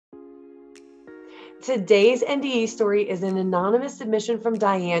Today's NDE story is an anonymous submission from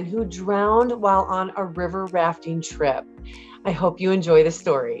Diane, who drowned while on a river rafting trip. I hope you enjoy the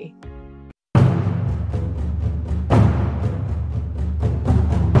story.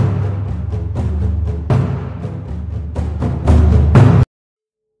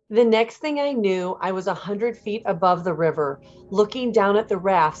 The next thing I knew, I was 100 feet above the river, looking down at the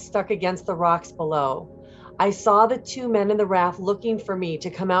raft stuck against the rocks below. I saw the two men in the raft looking for me to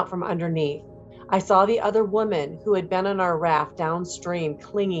come out from underneath. I saw the other woman who had been on our raft downstream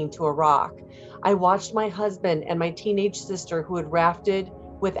clinging to a rock. I watched my husband and my teenage sister who had rafted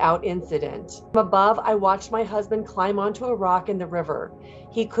without incident. From above, I watched my husband climb onto a rock in the river.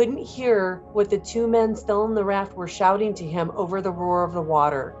 He couldn't hear what the two men still in the raft were shouting to him over the roar of the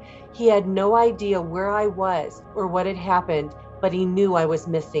water. He had no idea where I was or what had happened, but he knew I was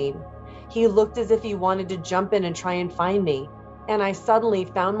missing. He looked as if he wanted to jump in and try and find me, and I suddenly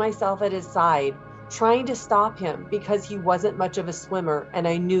found myself at his side, trying to stop him because he wasn't much of a swimmer and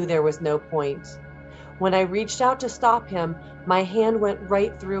I knew there was no point. When I reached out to stop him, my hand went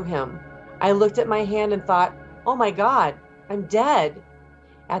right through him. I looked at my hand and thought, oh my God, I'm dead.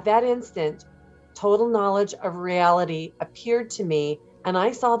 At that instant, total knowledge of reality appeared to me, and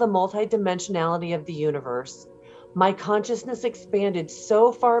I saw the multi-dimensionality of the universe. My consciousness expanded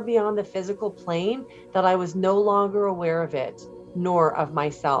so far beyond the physical plane that I was no longer aware of it, nor of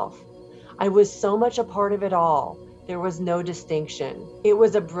myself. I was so much a part of it all. There was no distinction. It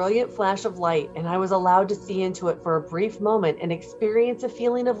was a brilliant flash of light, and I was allowed to see into it for a brief moment and experience a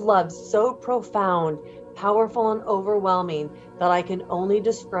feeling of love so profound, powerful, and overwhelming that I can only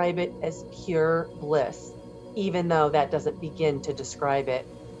describe it as pure bliss, even though that doesn't begin to describe it.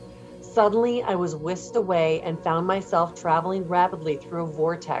 Suddenly, I was whisked away and found myself traveling rapidly through a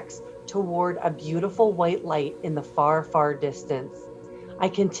vortex toward a beautiful white light in the far, far distance. I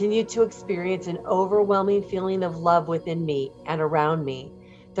continued to experience an overwhelming feeling of love within me and around me.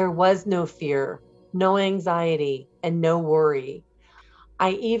 There was no fear, no anxiety, and no worry.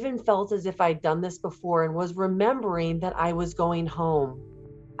 I even felt as if I'd done this before and was remembering that I was going home.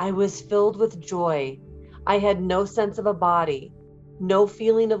 I was filled with joy. I had no sense of a body, no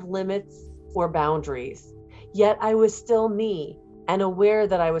feeling of limits or boundaries. Yet I was still me and aware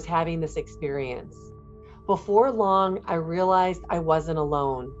that I was having this experience. Before long, I realized I wasn't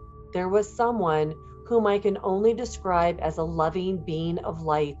alone. There was someone whom I can only describe as a loving being of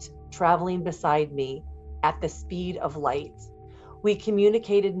light traveling beside me at the speed of light. We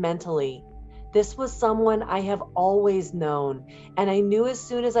communicated mentally. This was someone I have always known, and I knew as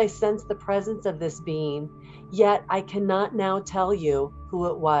soon as I sensed the presence of this being, yet I cannot now tell you who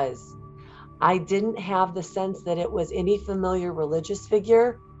it was. I didn't have the sense that it was any familiar religious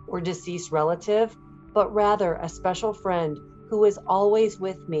figure or deceased relative, but rather a special friend who is always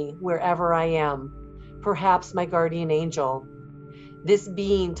with me wherever I am, perhaps my guardian angel. This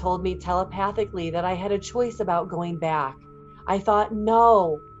being told me telepathically that I had a choice about going back. I thought,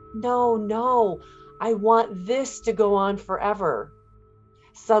 no, I want this to go on forever.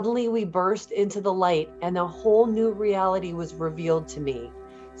 Suddenly we burst into the light and a whole new reality was revealed to me,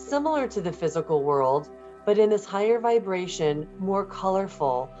 similar to the physical world, but in this higher vibration, more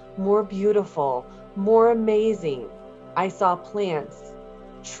colorful, more beautiful, more amazing. I saw plants,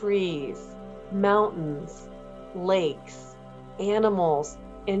 trees, mountains, lakes, animals,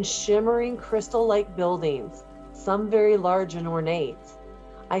 and shimmering crystal-like buildings, some very large and ornate.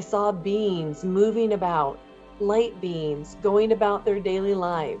 I saw beings moving about, light beings going about their daily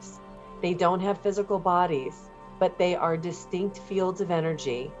lives. They don't have physical bodies, but they are distinct fields of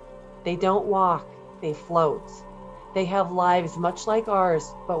energy. They don't walk, they float. They have lives much like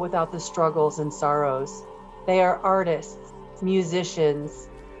ours, but without the struggles and sorrows. They are artists, musicians,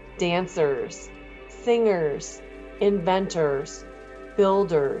 dancers, singers, inventors,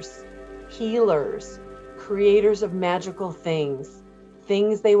 builders, healers, creators of magical things,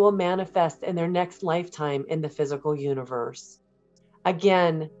 things they will manifest in their next lifetime in the physical universe.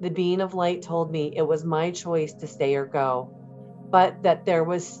 Again, the being of light told me it was my choice to stay or go, but that there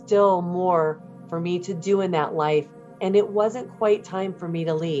was still more for me to do in that life, and it wasn't quite time for me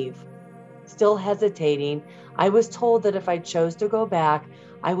to leave. Still hesitating, I was told that if I chose to go back,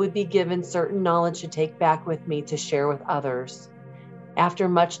 I would be given certain knowledge to take back with me to share with others. After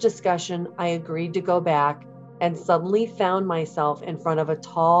much discussion, I agreed to go back and suddenly found myself in front of a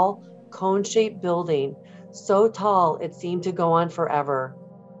tall, cone-shaped building, so tall it seemed to go on forever.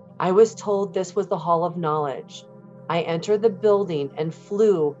 I was told this was the Hall of Knowledge. I entered the building and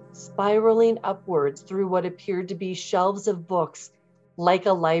flew, spiraling upwards through what appeared to be shelves of books, like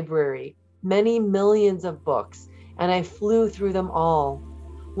a library, many millions of books, and I flew through them all.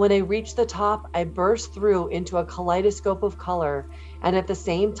 When I reached the top, I burst through into a kaleidoscope of color, and at the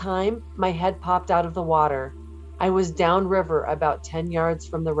same time, my head popped out of the water. I was downriver about 10 yards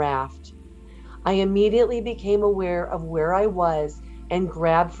from the raft. I immediately became aware of where I was and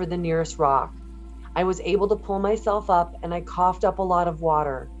grabbed for the nearest rock. I was able to pull myself up and I coughed up a lot of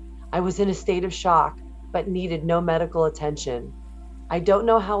water. I was in a state of shock, but needed no medical attention. I don't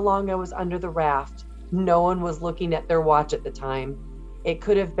know how long I was under the raft. No one was looking at their watch at the time. It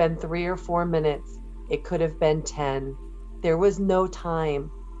could have been 3 or 4 minutes. It could have been 10. There was no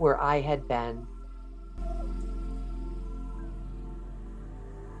time where I had been.